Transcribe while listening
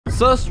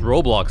Sus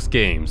Roblox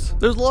games.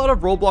 There's a lot of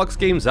Roblox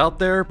games out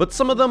there, but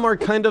some of them are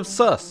kind of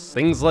sus.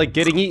 Things like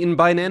getting eaten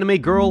by an anime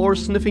girl or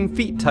sniffing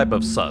feet type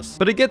of sus.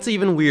 But it gets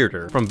even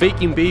weirder. From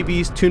baking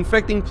babies to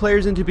infecting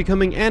players into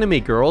becoming anime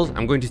girls,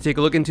 I'm going to take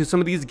a look into some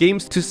of these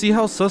games to see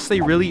how sus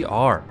they really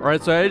are.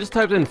 Alright, so I just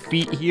typed in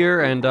feet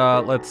here and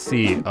let's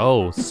see.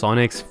 Oh,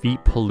 Sonic's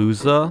Feet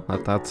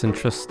Palooza. That's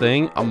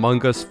interesting.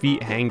 Among Us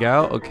Feet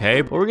Hangout. Okay,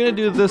 but we're gonna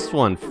do this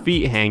one,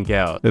 Feet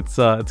Hangout. It's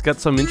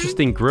got some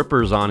interesting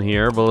grippers on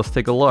here, but let's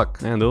take a look.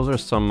 Man, those are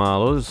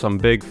some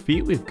big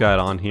feet we've got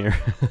on here.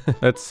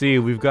 Let's see,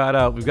 we've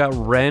got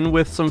Ren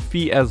with some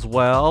feet as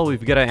well.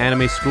 We've got an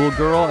anime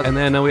schoolgirl, and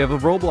then we have a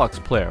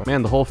Roblox player.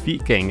 Man, the whole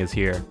feet gang is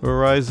here. We'll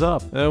rise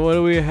up. And what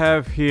do we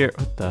have here?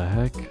 What the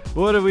heck?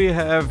 What do we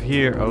have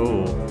here?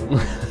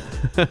 Oh.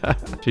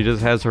 She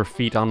just has her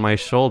feet on my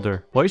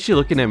shoulder. Why is she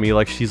looking at me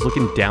like she's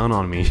looking down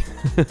on me?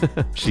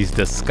 She's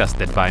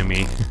disgusted by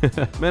me.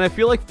 Man, I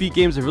feel like feet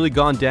games have really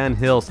gone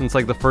downhill since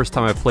like the first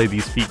time I played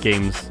these feet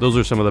games. Those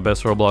are some of the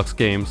best Roblox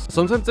games.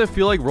 Sometimes I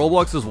feel like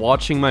Roblox is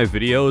watching my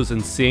videos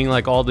and seeing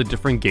like all the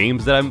different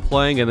games that I'm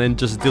playing and then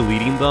just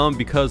deleting them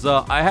because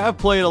I have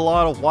played a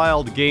lot of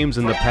wild games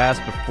in the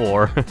past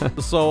before.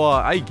 So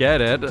I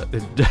get it.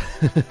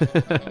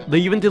 They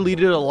even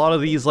deleted a lot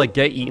of these like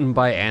get eaten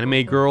by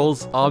anime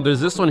girls. There's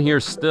this one here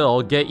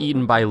still, get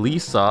eaten by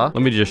Lisa.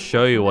 Let me just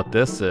show you what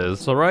this is.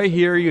 So right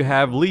here you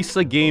have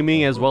Lisa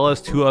Gaming as well as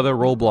two other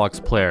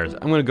Roblox players.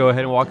 I'm gonna go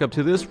ahead and walk up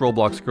to this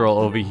Roblox girl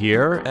over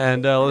here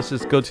and let's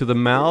just go to the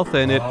mouth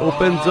and it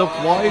opens up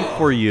wide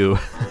for you.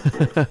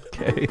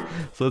 Okay,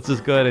 so let's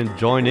just go ahead and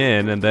join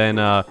in and then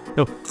yeah,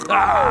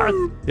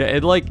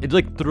 it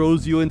like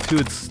throws you into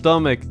its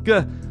stomach.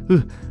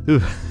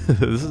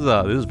 This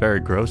is very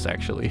gross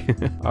actually.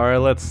 All right,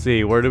 let's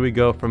see, where do we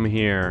go from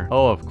here?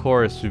 Oh, of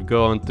course we've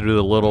gone through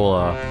the little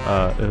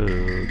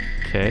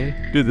okay,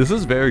 dude, this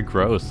is very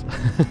gross.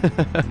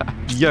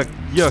 Yuck,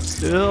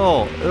 yuck,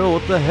 ew,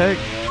 what the heck?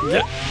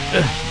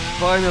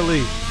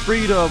 Finally,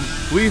 freedom,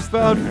 we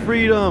found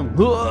freedom.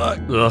 Ugh,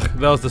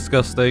 that was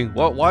disgusting.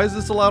 Why is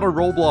this allowed on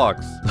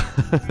Roblox?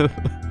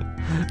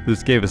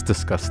 This game is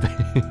disgusting.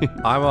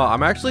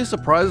 I'm actually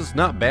surprised it's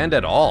not banned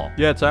at all.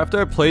 Yeah, so after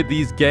I played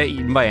these get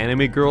eaten by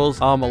anime girls,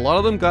 a lot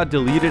of them got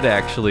deleted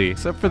actually,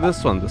 except for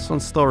this one. This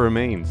one still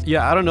remains.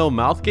 Yeah, I don't know,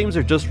 mouth games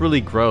are just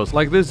really gross.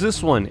 Like there's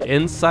this one,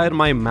 inside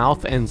my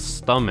mouth and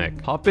stomach.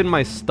 Hop in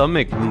my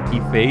stomach, monkey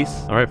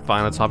face. All right,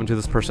 fine, let's hop into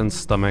this person's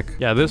stomach.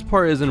 Yeah, this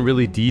part isn't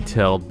really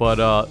detailed,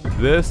 but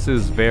this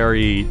is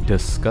very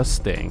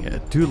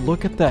disgusting. Dude,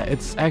 look at that.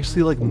 It's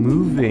actually like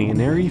moving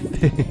and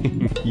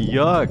everything.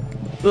 Yuck.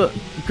 Ugh,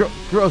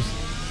 gross.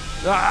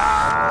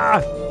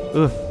 Ah!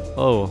 Ugh.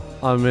 Oh,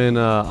 I'm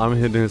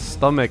hitting his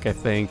stomach, I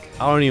think.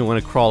 I don't even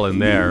want to crawl in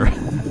there.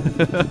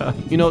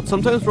 You know,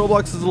 sometimes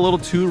Roblox is a little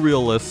too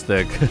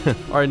realistic.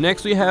 All right,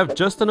 next we have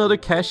just another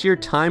cashier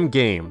time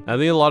game. I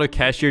think a lot of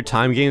cashier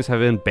time games have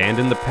been banned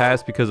in the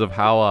past because of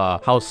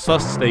how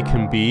sus they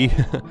can be.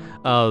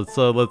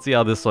 So let's see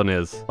how this one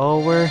is. Oh,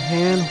 we're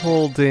hand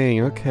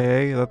holding.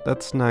 Okay,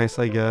 that's nice,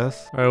 I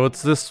guess. All right,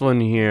 what's this one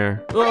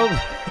here? Oh,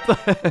 what the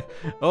heck?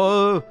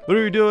 Oh, what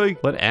are we doing?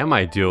 What am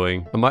I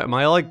doing? Am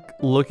I like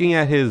looking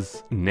at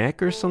his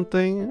neck or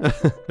something?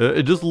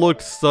 It just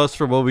looked sus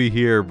from over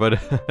here, but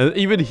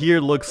even here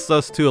looks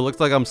sus too. It looks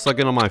like I'm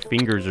sucking on my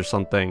fingers or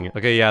something.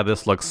 Okay, yeah,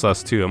 this looks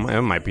sus too.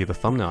 It might be the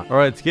thumbnail. All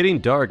right, it's getting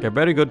dark. I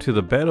better go to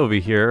the bed over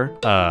here.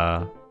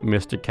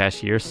 Mr.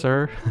 Cashier,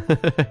 sir.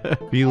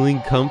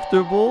 Feeling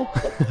comfortable?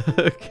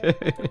 Okay.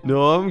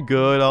 No, I'm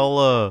good.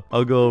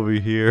 I'll go over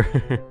here.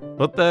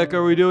 What the heck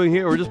are we doing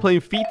here? We're just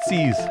playing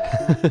feetsies.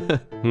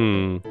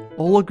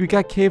 Oh, look, we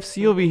got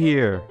KFC over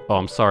here. Oh,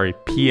 I'm sorry,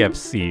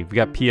 PFC. We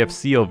got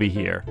PFC over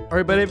here. All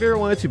right, but have you ever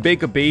wanted to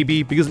bake a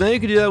baby? Because now you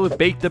can do that with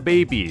Bake the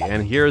Baby.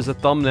 And here's a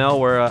thumbnail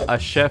where a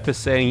chef is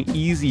saying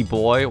 "easy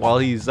boy" while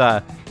he's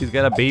got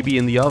a baby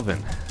in the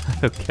oven.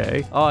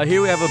 Okay.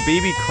 Here we have a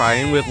baby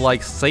crying with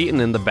like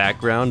Satan in the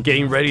background,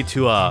 getting ready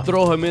to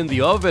throw him in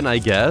the oven, I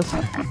guess.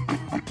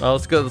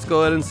 Let's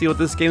go ahead and see what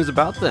this game's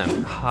about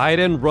then. Hide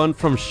and run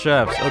from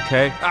chefs.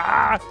 Okay.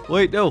 Ah!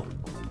 Wait, no.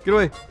 Get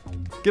away.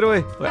 Get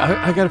away. Wait,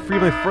 I gotta free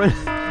my friend.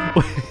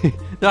 Wait.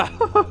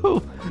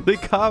 No. They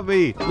caught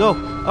me. No.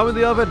 I'm in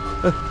the oven.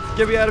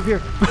 Get me out of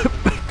here.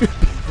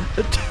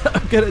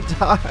 I'm gonna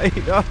die.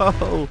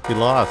 No. We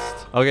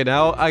lost. Okay,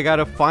 now I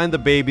gotta find the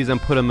babies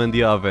and put them in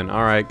the oven.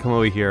 All right, come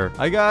over here.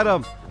 I got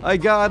them. I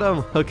got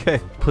them.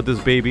 Okay, put this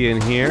baby in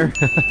here.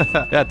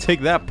 Yeah,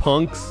 take that,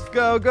 punks.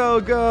 Go,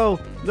 go, go.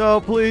 No,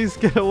 please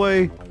get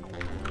away.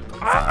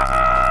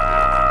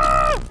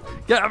 Ah!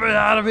 Get me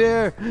out of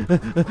here.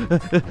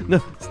 No,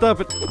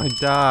 stop it. I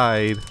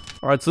died.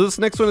 All right, so this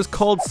next one is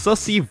called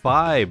Sussy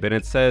Vibe, and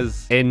it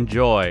says,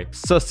 enjoy.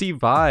 Sussy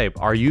Vibe,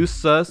 are you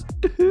sus?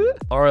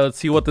 All right, let's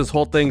see what this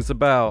whole thing's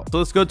about. So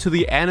let's go to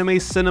the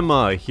anime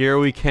cinema. Here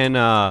we can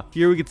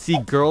see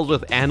girls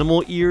with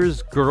animal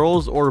ears,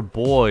 girls or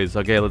boys.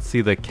 Okay, let's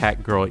see the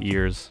cat girl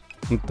ears.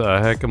 What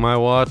the heck am I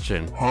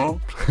watching? Huh?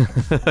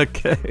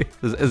 Okay,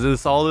 is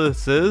this all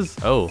this is?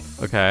 Oh,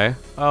 okay.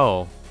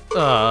 Oh.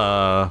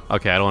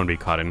 Okay, I don't want to be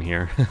caught in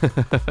here.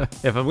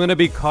 If I'm gonna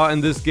be caught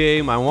in this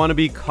game, I want to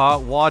be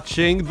caught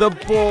watching The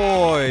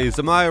Boys.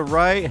 Am I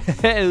right?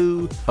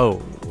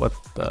 Oh, what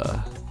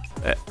the?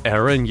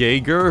 Aaron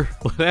Yeager?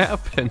 What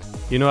happened?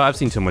 You know, I've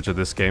seen too much of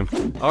this game.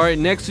 All right,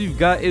 next we've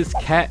got is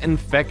cat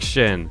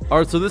infection. All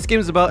right, so this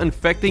game is about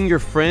infecting your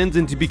friends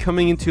into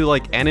becoming into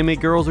like anime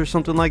girls or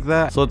something like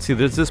that. So let's see,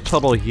 there's this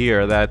puddle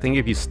here that I think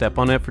if you step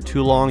on it for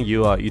too long,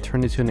 you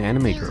turn into an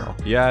anime girl.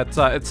 Yeah,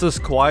 it's this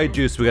kawaii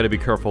juice we got to be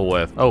careful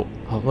with. Oh,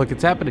 look,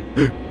 it's happening.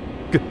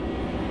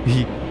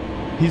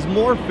 He's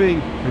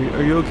morphing.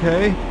 Are you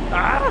okay?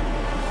 Ah!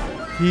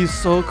 He's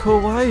so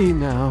kawaii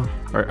now.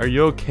 Are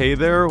you okay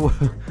there?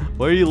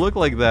 Why do you look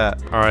like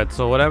that? All right,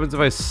 so what happens if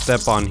I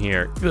step on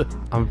here?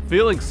 I'm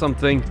feeling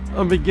something.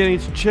 I'm beginning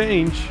to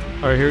change.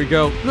 All right, here we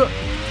go. What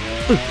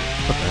the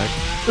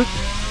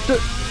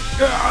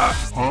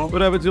heck?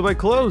 What happened to my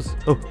clothes?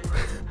 Oh.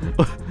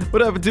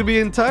 What happened to me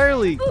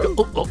entirely?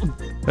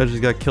 I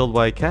just got killed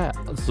by a cat.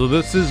 So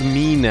this is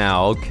me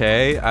now,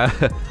 okay? I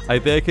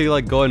think I can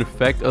like go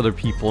infect other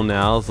people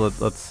now. So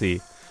let's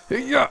see.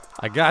 Yeah,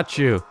 I got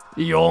you.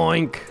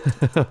 Yoink.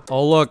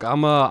 Oh look,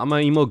 I'm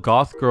an emo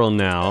goth girl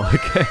now.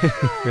 Okay.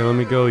 Okay, let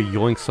me go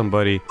yoink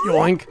somebody.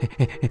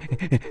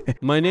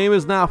 Yoink. My name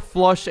is not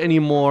Flush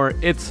anymore.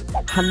 It's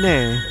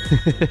Hane.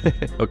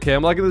 Okay,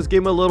 I'm liking this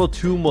game a little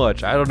too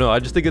much. I don't know. I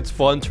just think it's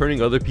fun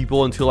turning other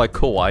people into like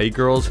kawaii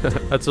girls.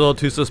 That's a little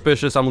too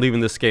suspicious. I'm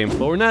leaving this game.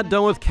 But we're not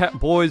done with cat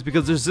boys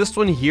because there's this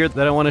one here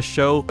that I want to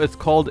show. It's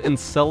called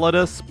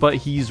Enceladus, but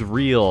he's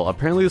real.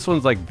 Apparently this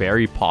one's like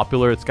very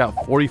popular. It's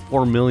got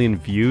 44 million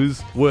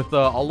views with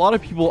a lot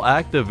of people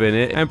active in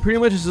it, and pretty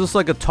much it's just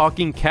like a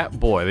talking cat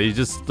boy. He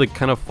just like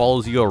kind of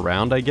follows you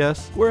around, I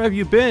guess. Where have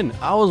you been?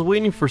 I was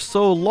waiting for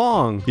so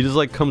long. He just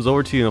like comes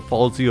over to you and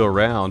follows you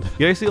around.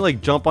 You actually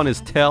like jump on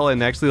his tail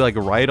and actually like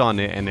ride on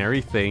it and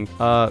everything.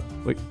 Wait,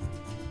 what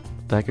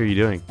the heck are you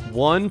doing?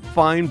 One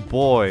fine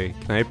boy.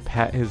 Can I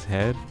pat his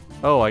head?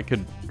 Oh, I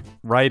could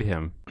ride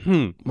him.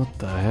 What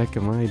the heck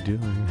am I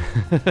doing?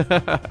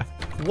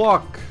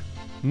 Walk.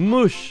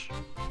 Mush.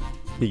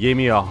 He gave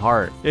me a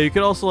heart. Yeah, you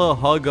could also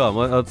hug him.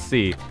 Let's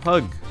see.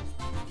 Hug.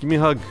 Give me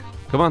a hug.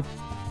 Come on.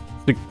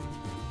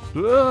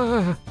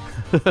 You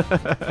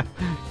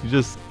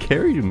just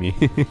carried me.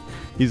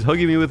 He's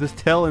hugging me with his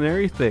tail and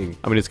everything.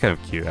 I mean, it's kind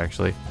of cute,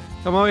 actually.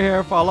 Come over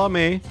here. Follow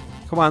me.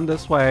 Come on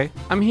this way.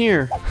 I'm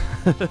here.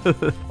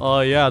 Oh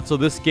yeah, so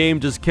this game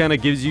just kind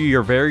of gives you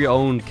your very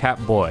own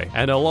cat boy.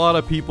 And a lot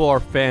of people are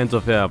fans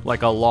of him.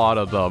 Like a lot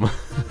of them.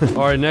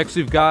 Alright, next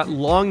we've got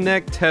long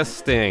neck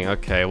testing.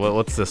 Okay, well,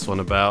 what's this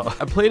one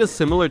about? I played a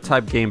similar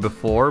type game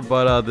before,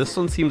 but this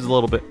one seems a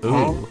little bit...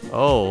 Ooh.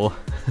 Oh.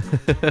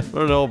 I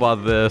don't know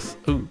about this.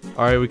 Ooh.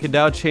 Alright, we can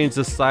now change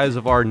the size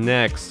of our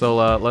neck.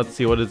 So let's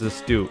see, what does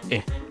this do?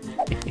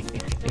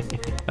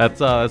 That's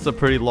a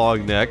pretty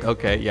long neck.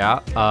 Okay, yeah.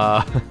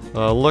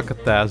 Look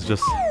at that. It's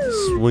just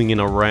swinging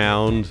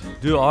around.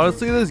 Dude,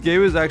 honestly, this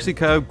game is actually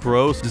kind of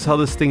gross. Just how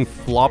this thing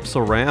flops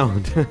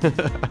around.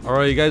 All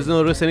right, you guys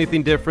notice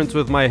anything different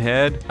with my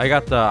head? I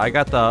got the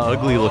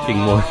ugly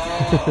looking one.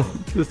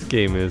 This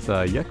game is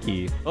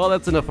yucky. Well,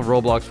 that's enough of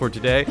Roblox for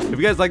today. If you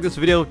guys like this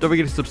video, don't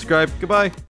forget to subscribe. Goodbye.